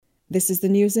This is the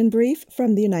news in brief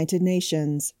from the United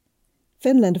Nations.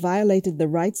 Finland violated the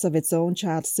rights of its own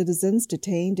child citizens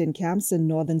detained in camps in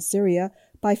northern Syria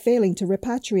by failing to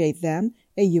repatriate them,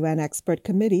 a UN expert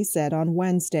committee said on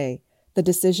Wednesday. The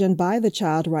decision by the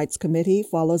Child Rights Committee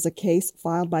follows a case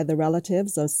filed by the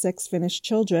relatives of 6 Finnish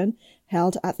children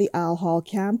held at the Al-Hol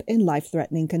camp in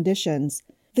life-threatening conditions.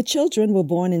 The children were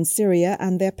born in Syria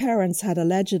and their parents had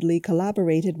allegedly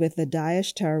collaborated with the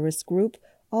Daesh terrorist group,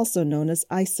 also known as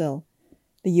ISIL.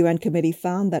 The UN committee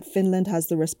found that Finland has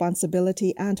the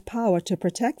responsibility and power to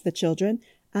protect the children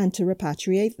and to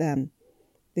repatriate them.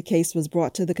 The case was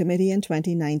brought to the committee in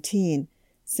 2019.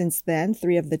 Since then,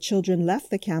 3 of the children left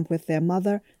the camp with their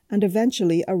mother and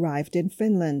eventually arrived in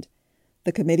Finland.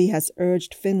 The committee has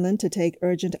urged Finland to take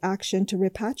urgent action to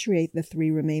repatriate the 3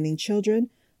 remaining children,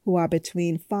 who are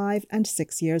between 5 and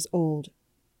 6 years old.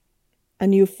 A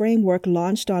new framework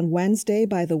launched on Wednesday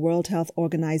by the World Health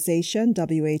Organization,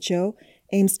 WHO,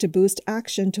 aims to boost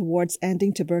action towards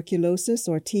ending tuberculosis,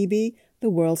 or TB,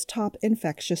 the world's top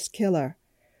infectious killer.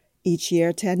 Each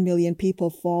year, 10 million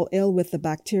people fall ill with the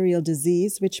bacterial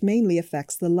disease, which mainly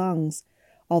affects the lungs.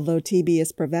 Although TB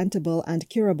is preventable and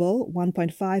curable,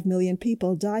 1.5 million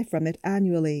people die from it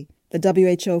annually. The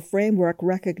WHO framework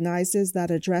recognizes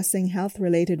that addressing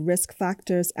health-related risk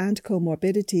factors and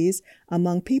comorbidities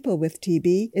among people with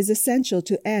TB is essential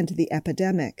to end the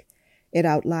epidemic. It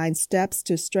outlines steps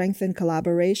to strengthen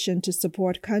collaboration to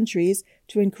support countries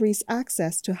to increase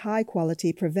access to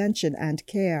high-quality prevention and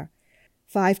care.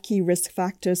 5 key risk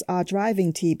factors are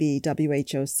driving TB,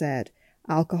 WHO said: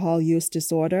 alcohol use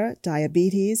disorder,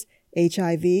 diabetes,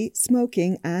 HIV,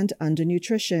 smoking, and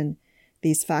undernutrition.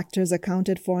 These factors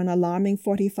accounted for an alarming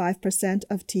 45%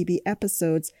 of TB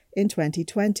episodes in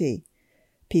 2020.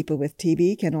 People with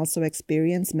TB can also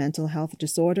experience mental health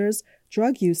disorders,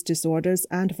 drug use disorders,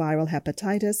 and viral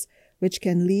hepatitis, which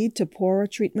can lead to poorer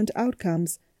treatment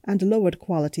outcomes and lowered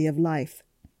quality of life.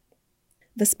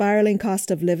 The spiraling cost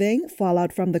of living,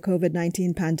 fallout from the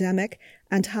COVID-19 pandemic,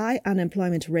 and high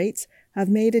unemployment rates have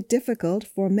made it difficult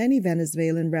for many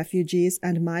Venezuelan refugees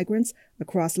and migrants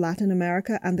across Latin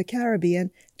America and the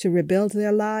Caribbean to rebuild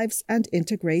their lives and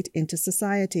integrate into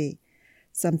society.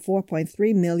 Some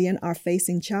 4.3 million are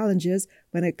facing challenges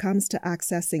when it comes to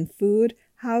accessing food,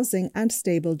 housing, and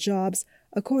stable jobs,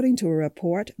 according to a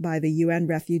report by the UN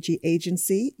Refugee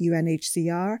Agency,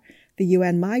 UNHCR, the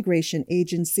UN Migration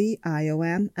Agency,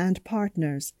 IOM, and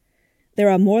partners. There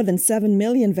are more than 7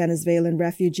 million Venezuelan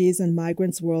refugees and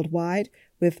migrants worldwide,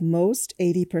 with most,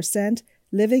 80%,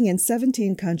 living in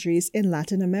 17 countries in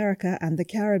Latin America and the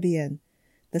Caribbean.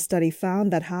 The study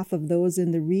found that half of those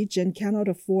in the region cannot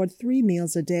afford 3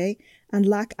 meals a day and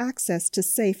lack access to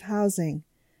safe housing.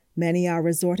 Many are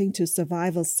resorting to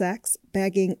survival sex,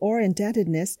 begging, or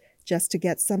indebtedness just to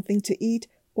get something to eat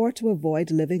or to avoid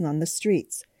living on the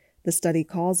streets. The study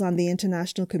calls on the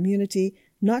international community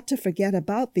not to forget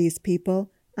about these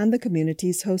people and the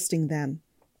communities hosting them.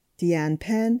 Deanne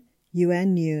Penn,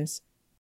 UN News.